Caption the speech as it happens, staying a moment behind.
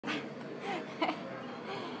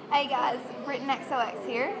Hey guys, Britton XOX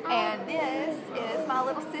here, and this is my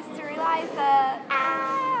little sister Eliza.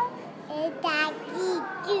 Okay,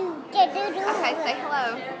 say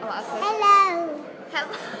hello, Eliza. Hello.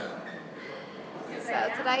 Hello. So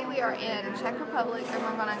today we are in Czech Republic, and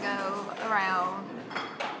we're gonna go around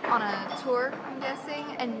on a tour, I'm guessing,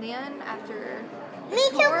 and then after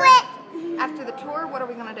the tour, what are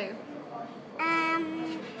we gonna do?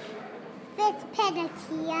 This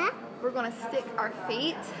pedicure. We're gonna stick our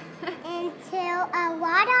feet Until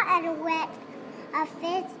water and wet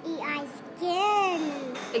fish eat our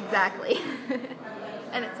skin. Exactly.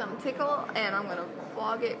 And it's gonna tickle, and I'm gonna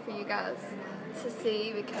vlog it for you guys to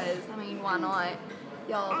see because, I mean, why not?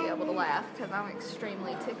 Y'all will be able to laugh because I'm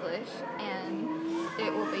extremely ticklish, and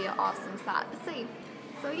it will be an awesome sight to see.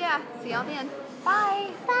 So yeah, see y'all then.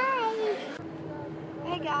 Bye! Bye!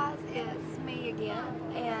 Hey guys, it's me again,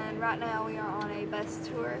 and right now we are on a bus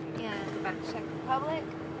tour in back to Czech Republic.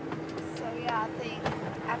 So yeah, I think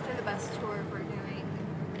after the bus tour we're doing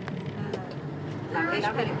fish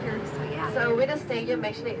pedicure. So yeah. So with a stage,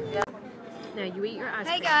 make sure that now you eat your ice cream.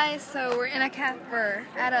 Hey guys, so we're in we're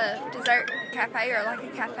at a dessert cafe, or like a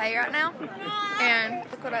cafe right now, and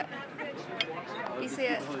look what you see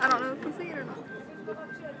it. I don't know if you see it or not.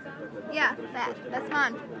 Yeah, that's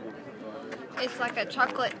mine. It's like a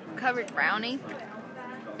chocolate covered brownie.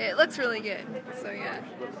 It looks really good, so yeah.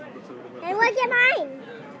 And look at mine.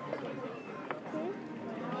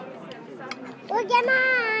 Look at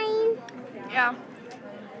mine. Yeah.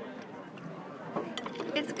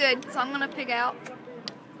 It's good, so I'm gonna pig out,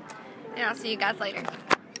 and I'll see you guys later.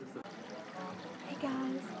 Hey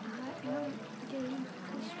guys, I am getting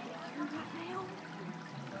fish pedicure right now.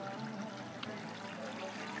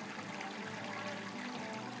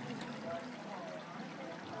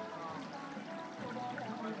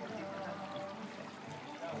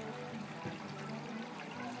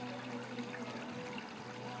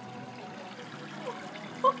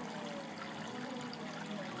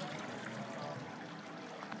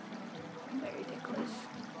 Very ticklish.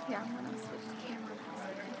 Here, I'm gonna switch the camera.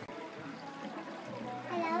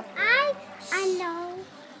 Hello. I know.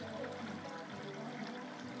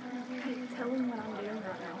 Hey, tell them what I'm doing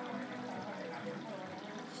right now.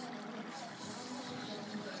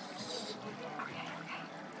 Okay.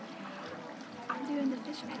 I'm doing the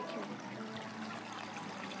fish pedicure.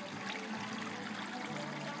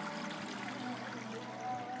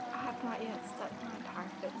 I have not yet stuck my entire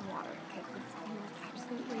foot in water because it feels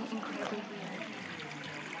absolutely incredibly weird.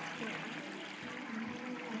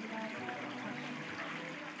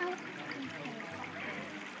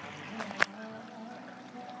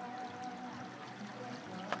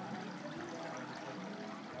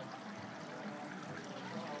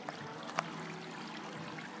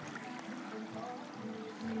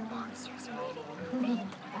 Monsters are eating meat.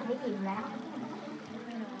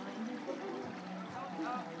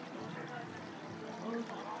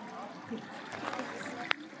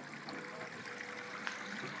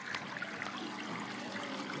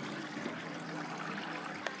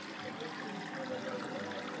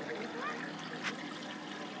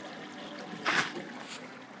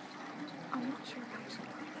 I'm not sure if I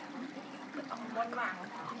actually put that on video, but oh my god.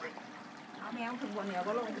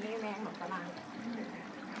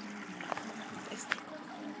 It's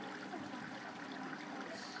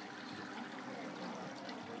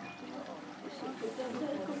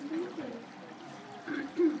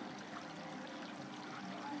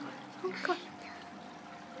oh god.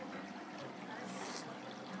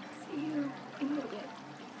 See you in a little bit.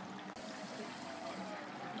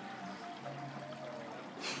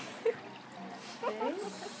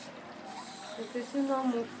 This is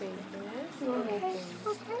normal face, yes? Normal face.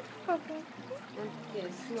 Okay. And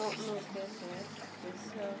yes, no face, yes.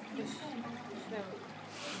 This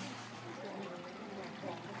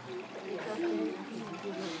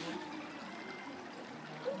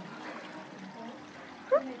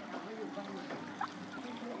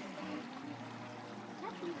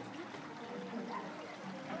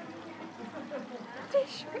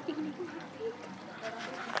Fish are eating my feet.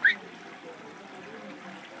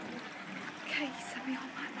 Okay, so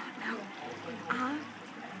y'all might not know, I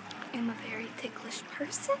am a very ticklish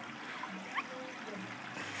person.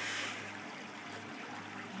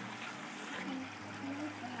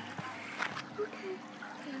 Okay,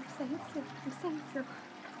 I'm saying so. Okay.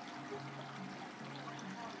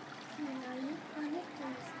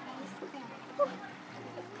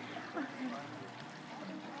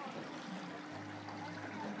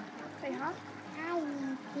 Say huh?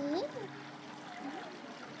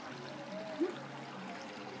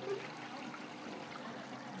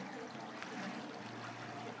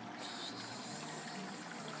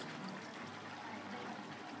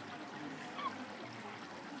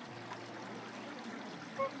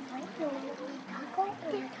 I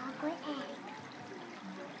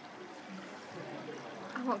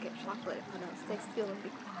won't get chocolate if I don't stay still and be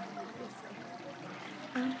quiet, obviously.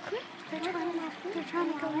 They're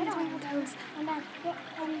trying to go in between my toes. And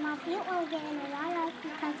my feet will get in the water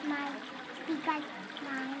because my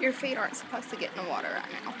Your feet aren't supposed to get in the water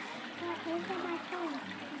right now. Look at my toes.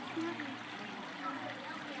 It's not.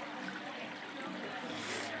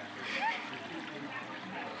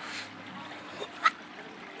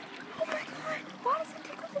 Oh my god, why does it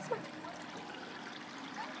tickle this much?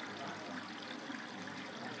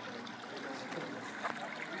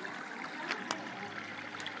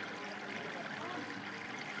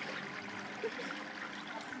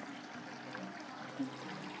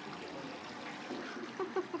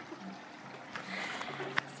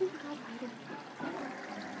 See what I'm hiding.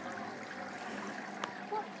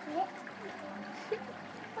 What's it?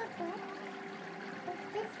 What's it? What's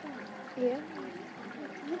this one? Yeah.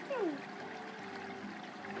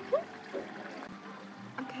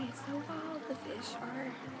 Okay, so while the fish are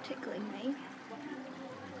tickling me,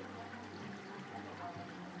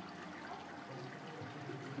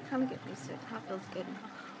 I'm kind of getting used to it. It feels good now.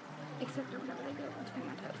 Except whenever they go between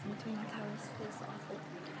my toes. And between my toes feels awful.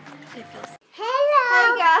 It feels. Hello. Hey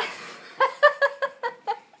guys.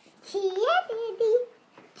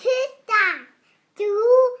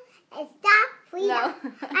 Stop. Free. No.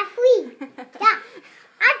 I'm free. Stop.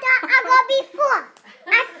 I thought I got before.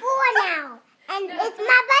 I'm 4 now. And it's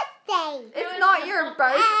my birthday. It's not your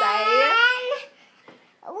birthday.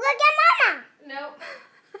 And look at Mama. Nope.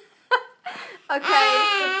 Okay.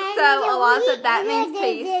 So Alonzo, that means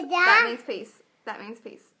peace. That means peace. That means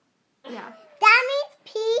peace. Yeah. That means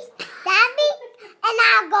peace. That means, and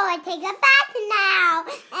I'll go and take a bath now.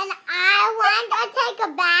 And I want to take a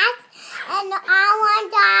bath. And I want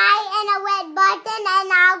to die in a red button. And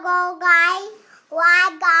I'll go, guys. I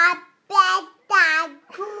got bed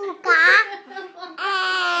kuka.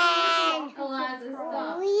 And Eliza,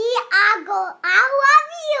 stop. we are go. I love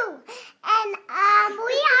you. And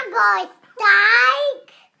we are going steak.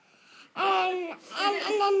 And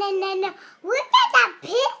look at that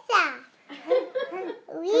pizza.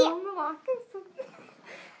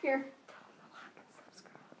 Here.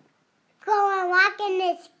 Go and walk in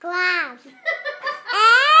this grass.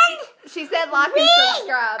 And She said like and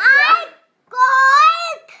subscribe.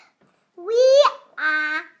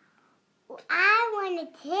 I want to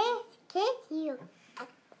kiss you.